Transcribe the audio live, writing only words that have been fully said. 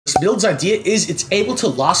build's idea is it's able to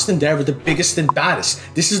last in there with the biggest and baddest.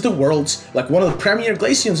 This is the world's, like, one of the premier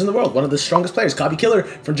Glaceons in the world, one of the strongest players, Kabi Killer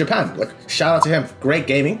from Japan. Like, shout out to him, great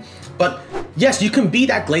gaming. But yes, you can be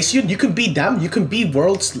that Glaceon, you can be them, you can be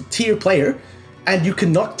world's tier player, and you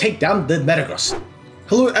cannot take down the Metagross.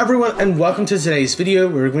 Hello everyone, and welcome to today's video.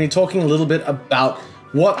 We're going to be talking a little bit about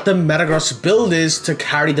what the Metagross build is to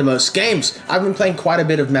carry the most games. I've been playing quite a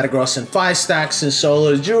bit of Metagross in 5 stacks, in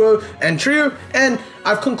solo, duo, and trio, and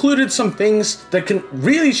I've concluded some things that can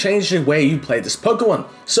really change the way you play this Pokemon.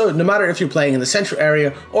 So no matter if you're playing in the central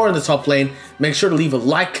area or in the top lane, make sure to leave a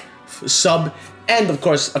like, sub, and of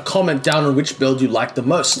course a comment down on which build you like the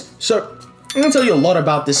most. So I'm going to tell you a lot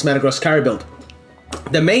about this Metagross carry build.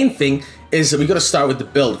 The main thing is that we got to start with the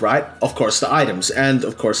build, right? Of course the items, and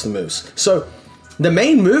of course the moves. So the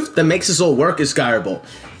main move that makes this all work is Gyro Ball.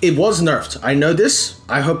 It was nerfed. I know this.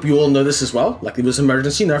 I hope you all know this as well. Like, it was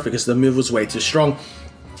emergency nerf because the move was way too strong.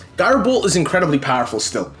 Gyro Ball is incredibly powerful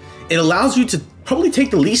still. It allows you to probably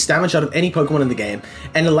take the least damage out of any Pokemon in the game,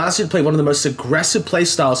 and allows you to play one of the most aggressive play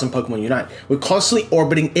styles in Pokemon Unite. We're constantly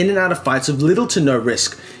orbiting in and out of fights with little to no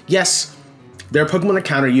risk. Yes, there are Pokemon that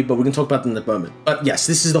counter you, but we can talk about them in a moment. But yes,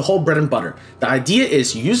 this is the whole bread and butter. The idea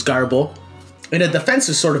is you use Gyro Ball in a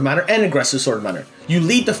defensive sort of manner and aggressive sort of manner. You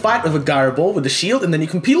lead the fight with a Gyro Ball with a shield, and then you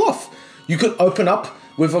can peel off. You could open up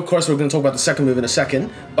with, of course, we're going to talk about the second move in a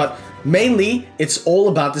second, but mainly it's all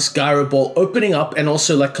about this Gyro Ball opening up and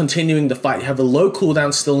also like continuing the fight. You have a low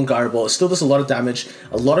cooldown still in Gyro Ball. It still does a lot of damage,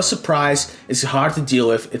 a lot of surprise. It's hard to deal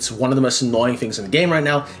with. It's one of the most annoying things in the game right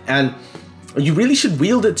now, and you really should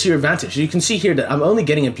wield it to your advantage. You can see here that I'm only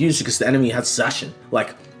getting abused because the enemy has Zacian.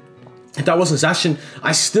 Like, if that wasn't Zacian,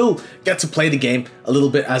 I still get to play the game a little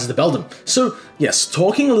bit as the Beldum. So yes,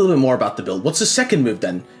 talking a little bit more about the build. What's the second move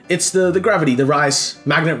then? It's the Gravity, the Rise,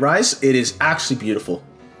 Magnet Rise. It is actually beautiful.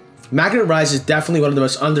 Magnet Rise is definitely one of the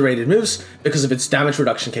most underrated moves because of its damage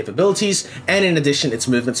reduction capabilities, and in addition, its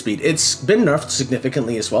movement speed. It's been nerfed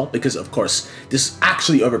significantly as well because, of course, this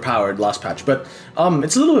actually overpowered last patch, but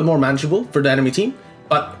it's a little bit more manageable for the enemy team.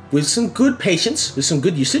 But with some good patience, with some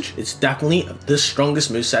good usage, it's definitely the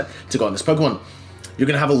strongest moveset to go on this Pokemon. You're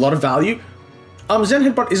going to have a lot of value. Zen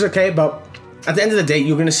Headbutt is okay, but at the end of the day,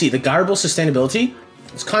 you're going to see the Gyro Ball sustainability.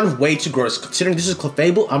 It's kind of way too gross, considering this is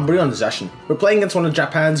Clefable, Umbreon, and Zacian. We're playing against one of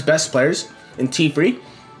Japan's best players in T3,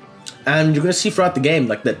 and you're going to see throughout the game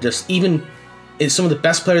like that just even some of the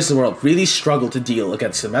best players in the world really struggle to deal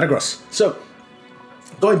against the Metagross. So,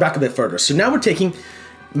 going back a bit further, so now we're taking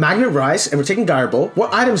Magnet Rise, and we're taking Gyro Ball.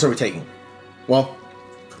 What items are we taking? Well,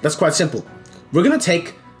 that's quite simple. We're going to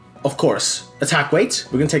take, of course, Attack Weight,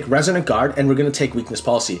 we're going to take Resonant Guard, and we're going to take Weakness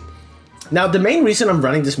Policy. Now, the main reason I'm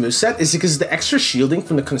running this moveset is because the extra shielding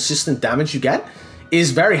from the consistent damage you get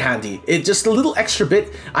is very handy. It just a little extra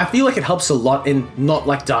bit, I feel like it helps a lot in not,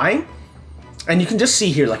 like, dying. And you can just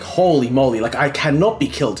see here, like, holy moly, like, I cannot be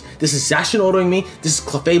killed. This is Zacian autoing me, this is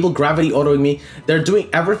Clefable Gravity autoing me. They're doing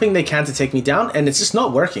everything they can to take me down, and it's just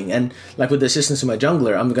not working. And, like, with the assistance of my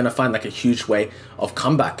jungler, I'm gonna find, like, a huge way of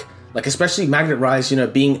comeback. Like, especially Magnet Rise, you know,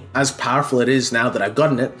 being as powerful it is now that I've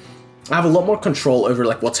gotten it, I have a lot more control over,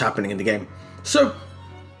 like, what's happening in the game. So,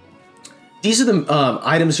 these are the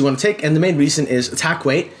items you want to take, and the main reason is Attack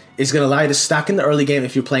Weight is going to allow you to stack in the early game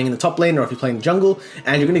if you're playing in the top lane or if you're playing jungle,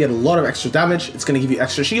 and you're going to get a lot of extra damage. It's going to give you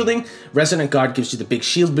extra shielding. Resonant Guard gives you the big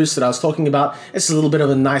shield boost that I was talking about. It's a little bit of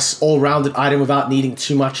a nice all-rounded item without needing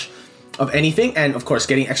too much of anything, and of course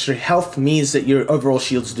getting extra health means that your overall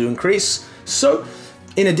shields do increase. So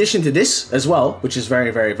in addition to this as well, which is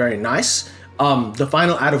very, very, very nice, the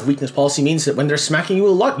final out of Weakness Policy means that when they're smacking you a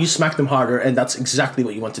lot, you smack them harder, and that's exactly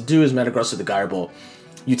what you want to do as Metagross with the Gyro Ball.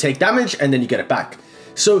 You take damage and then you get it back.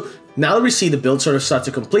 So now that we see the build sort of start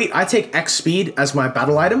to complete, I take X Speed as my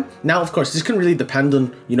battle item. Now, of course, this can really depend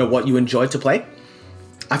on, you know, what you enjoy to play.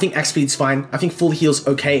 I think X Speed's fine. I think Full Heal's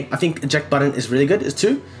okay. I think Eject Button is really good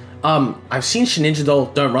too. I've seen Shinichi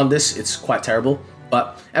though, don't run this. It's quite terrible.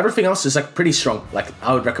 But everything else is like pretty strong. Like,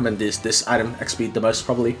 I would recommend this item, X Speed, the most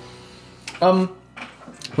probably.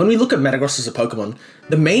 When we look at Metagross as a Pokemon,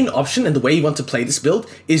 the main option and the way you want to play this build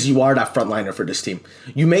is you are that frontliner for this team.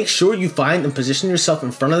 You make sure you find and position yourself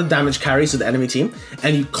in front of the damage carries of the enemy team,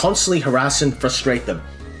 and you constantly harass and frustrate them.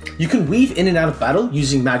 You can weave in and out of battle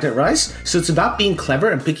using Magnet Rise, so it's about being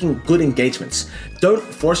clever and picking good engagements. Don't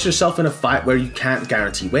force yourself in a fight where you can't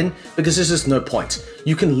guarantee win, because there's just no point.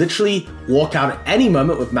 You can literally walk out at any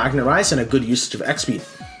moment with Magnet Rise and a good usage of X Speed.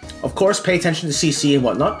 Of course, pay attention to CC and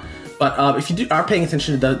whatnot, but if you are paying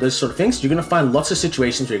attention to those sort of things, you're going to find lots of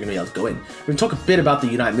situations where you're going to be able to go in. We're going to talk a bit about the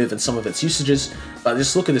Unite move and some of its usages, but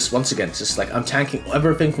just look at this once again. It's just like I'm tanking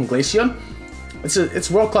everything from Glaceon. It's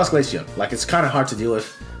world-class Glaceon. Like, it's kind of hard to deal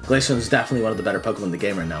with. Glaceon is definitely one of the better Pokemon in the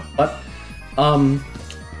game right now. But,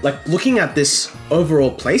 like, looking at this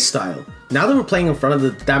overall playstyle, now that we're playing in front of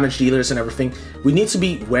the damage dealers and everything, we need to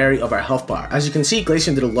be wary of our health bar. As you can see,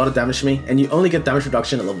 Glaceon did a lot of damage to me, and you only get damage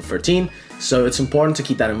reduction at level 13, so it's important to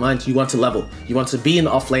keep that in mind. You want to level. You want to be in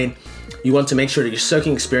the off lane. You want to make sure that you're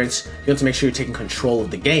soaking experience. You want to make sure you're taking control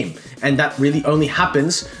of the game. And that really only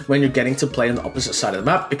happens when you're getting to play on the opposite side of the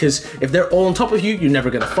map, because if they're all on top of you, you're never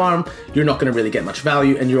going to farm, you're not going to really get much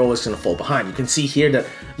value, and you're always going to fall behind. You can see here that,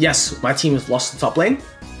 yes, my team has lost the top lane.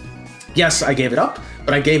 Yes, I gave it up,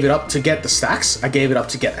 but I gave it up to get the stacks. I gave it up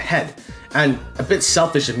to get ahead. And a bit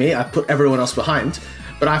selfish of me, I put everyone else behind.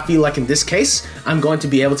 But I feel like in this case, I'm going to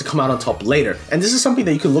be able to come out on top later. And this is something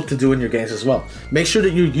that you can look to do in your games as well. Make sure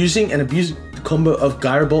that you're using and abusing the combo of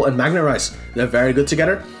Gyro Ball and Magnet Rise. They're very good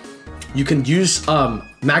together. You can use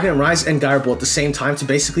Magnet Rise and Gyro Ball at the same time to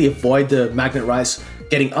basically avoid the Magnet Rise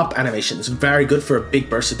getting up animation. It's very good for a big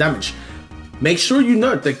burst of damage. Make sure you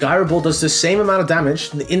note that Gyro Ball does the same amount of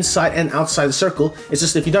damage the inside and outside the circle. It's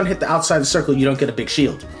just if you don't hit the outside the circle, you don't get a big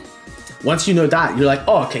shield. Once you know that, you're like,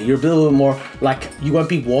 oh, okay, you're a little more like, you won't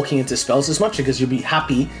be walking into spells as much because you'll be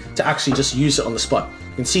happy to actually just use it on the spot.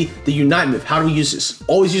 You can see the Unite move. How do we use this?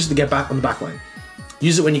 Always use it to get back on the back line.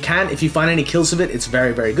 Use it when you can. If you find any kills of it, it's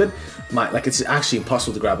very, very good. Like, it's actually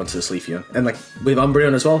impossible to grab onto this Leafeon. And like with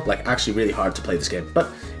Umbreon as well, like actually really hard to play this game.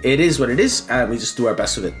 But it is what it is, and we just do our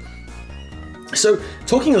best with it. So,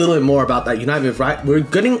 talking a little bit more about that Unite move, right? We're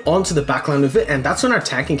getting onto the backline of it, and that's when our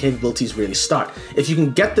tanking capabilities really start. If you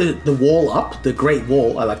can get the wall up, the Great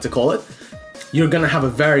Wall, I like to call it, you're gonna have a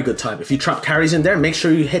very good time. If you trap carries in there, make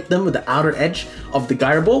sure you hit them with the outer edge of the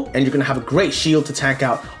Gyro Ball, and you're gonna have a great shield to tank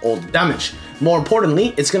out all the damage. More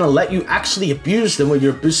importantly, it's gonna let you actually abuse them with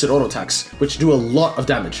your boosted auto attacks, which do a lot of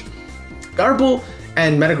damage. Gyro Ball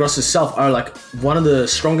and Metagross itself are like one of the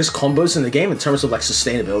strongest combos in the game in terms of like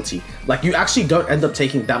sustainability. Like you actually don't end up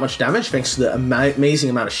taking that much damage thanks to the amazing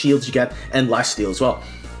amount of shields you get and lifesteal as well.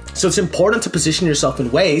 So it's important to position yourself in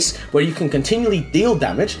ways where you can continually deal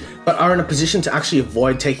damage, but are in a position to actually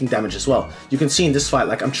avoid taking damage as well. You can see in this fight,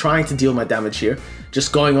 like I'm trying to deal my damage here,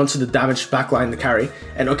 just going onto the damage backline to carry,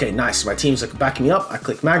 and okay, nice, my team's like backing me up. I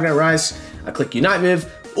click Magnet Rise, I click Unite move,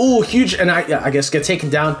 ooh, huge, and I guess get taken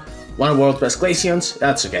down. One of the world's best Glaceons,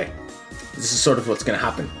 that's okay. This is sort of what's going to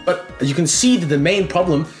happen. But you can see that the main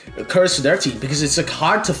problem occurs to their team because it's like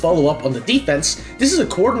hard to follow up on the defense. This is a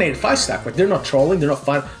coordinated 5-stack. Like they're not trolling, they're not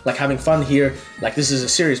fun, like having fun here. Like this is a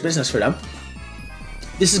serious business for them.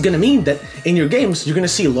 This is going to mean that in your games, you're going to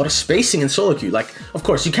see a lot of spacing in solo queue. Like, of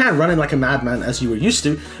course, you can't run in like a madman as you were used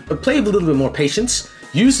to, but play with a little bit more patience.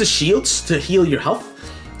 Use the shields to heal your health.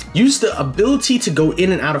 Use the ability to go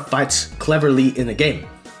in and out of fights cleverly in the game.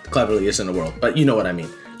 Cleverly is in the world, but you know what I mean.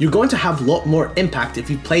 You're going to have a lot more impact if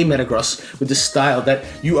you play Metagross with the style that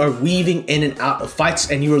you are weaving in and out of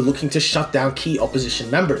fights and you are looking to shut down key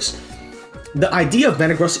opposition members. The idea of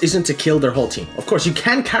Metagross isn't to kill their whole team. Of course, you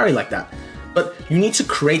can carry like that, but you need to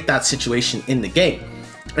create that situation in the game.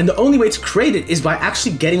 And the only way to create it is by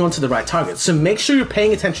actually getting onto the right targets. So make sure you're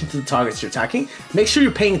paying attention to the targets you're attacking, make sure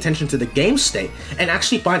you're paying attention to the game state, and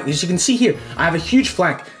actually find, as you can see here, I have a huge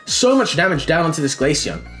flank, so much damage down onto this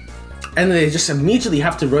Glaceon. And they just immediately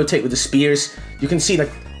have to rotate with the spears. You can see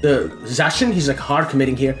like the Zacian, he's like hard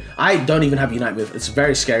committing here. I don't even have Unite move, it's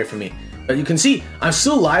very scary for me. But you can see, I'm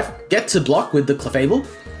still alive, get to block with the Clefable.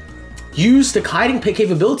 Use the kiting pick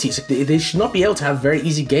capabilities. They should not be able to have a very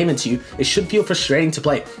easy game into you. It should feel frustrating to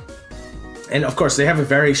play. And of course, they have a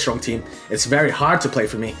very strong team. It's very hard to play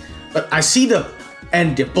for me. But I see the,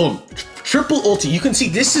 and boom. Triple ulti. You can see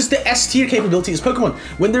this is the S tier capability of this Pokemon.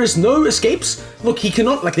 When there is no escapes, look, he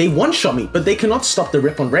cannot, like they one-shot me, but they cannot stop the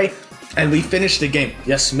rip on Ray. And we finished the game.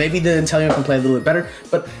 Yes, maybe the Inteleon can play a little bit better,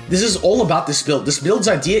 but this is all about this build. This build's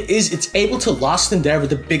idea is it's able to last in there with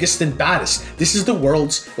the biggest and baddest. This is the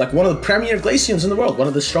world's, like one of the premier Glaceons in the world, one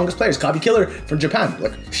of the strongest players, Kabi Killer from Japan.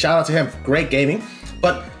 Like, shout out to him, great gaming.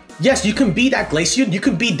 But yes, you can be that Glaceon, you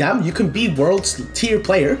can be them, you can be world's tier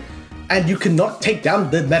player, and you cannot take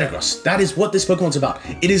down the Metagross. That is what this Pokemon's about.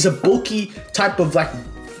 It is a bulky type of like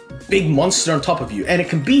big monster on top of you, and it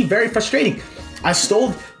can be very frustrating. I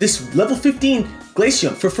stole this level 15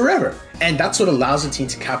 Glaceon for forever, and that's what allows the team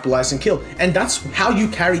to capitalize and kill. And that's how you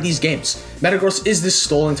carry these games. Metagross is this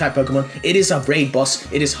stolen type Pokemon. It is a raid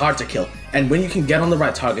boss. It is hard to kill. And when you can get on the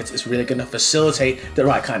right targets, it's really going to facilitate the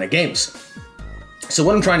right kind of games. So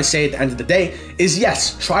what I'm trying to say at the end of the day is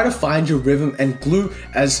yes, try to find your rhythm and glue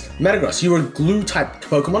as Metagross. You are a glue type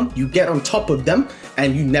Pokemon. You get on top of them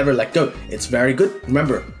and you never let go. It's very good.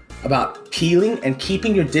 Remember, about peeling and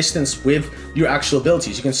keeping your distance with your actual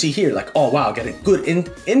abilities. You can see here, like, oh wow, get a good in.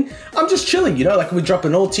 I'm just chilling, you know, like we drop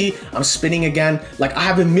an ulti, I'm spinning again, like I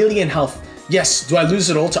have 1,000,000 health. Yes, do I lose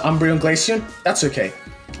it all to Umbreon Glaceon? That's okay.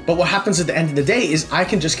 But what happens at the end of the day is I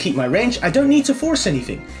can just keep my range. I don't need to force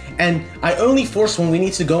anything. And I only force when we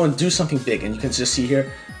need to go and do something big. And you can just see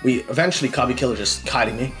here, we eventually Kabi Killer just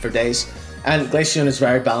kiting me for days. And Glaceon is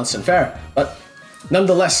very balanced and fair. But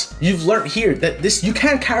nonetheless, you've learned here that you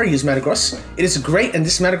can carry his Metagross. It is great, and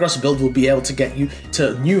this Metagross build will be able to get you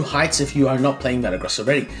to new heights if you are not playing Metagross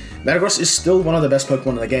already. Metagross is still one of the best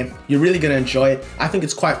Pokemon in the game. You're really going to enjoy it. I think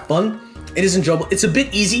it's quite fun. It is enjoyable. It's a bit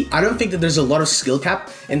easy. I don't think that there's a lot of skill cap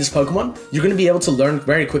in this Pokemon. You're going to be able to learn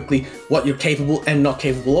very quickly what you're capable and not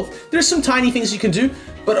capable of. There's some tiny things you can do,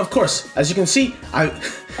 but of course, as you can see,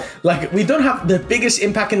 we don't have the biggest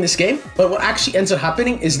impact in this game, but what actually ends up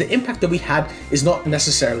happening is the impact that we had is not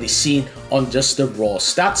necessarily seen on just the raw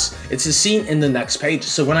stats. It's seen in the next page.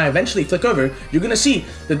 So when I eventually flick over, you're going to see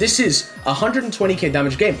that this is a 120k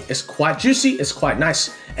damage game. It's quite juicy, it's quite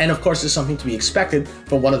nice. And of course, it's something to be expected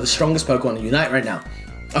from one of the strongest Pokemon in Unite right now.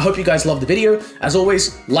 I hope you guys loved the video. As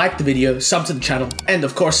always, like the video, sub to the channel, and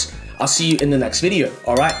of course, I'll see you in the next video.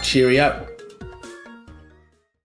 All right, cheerio.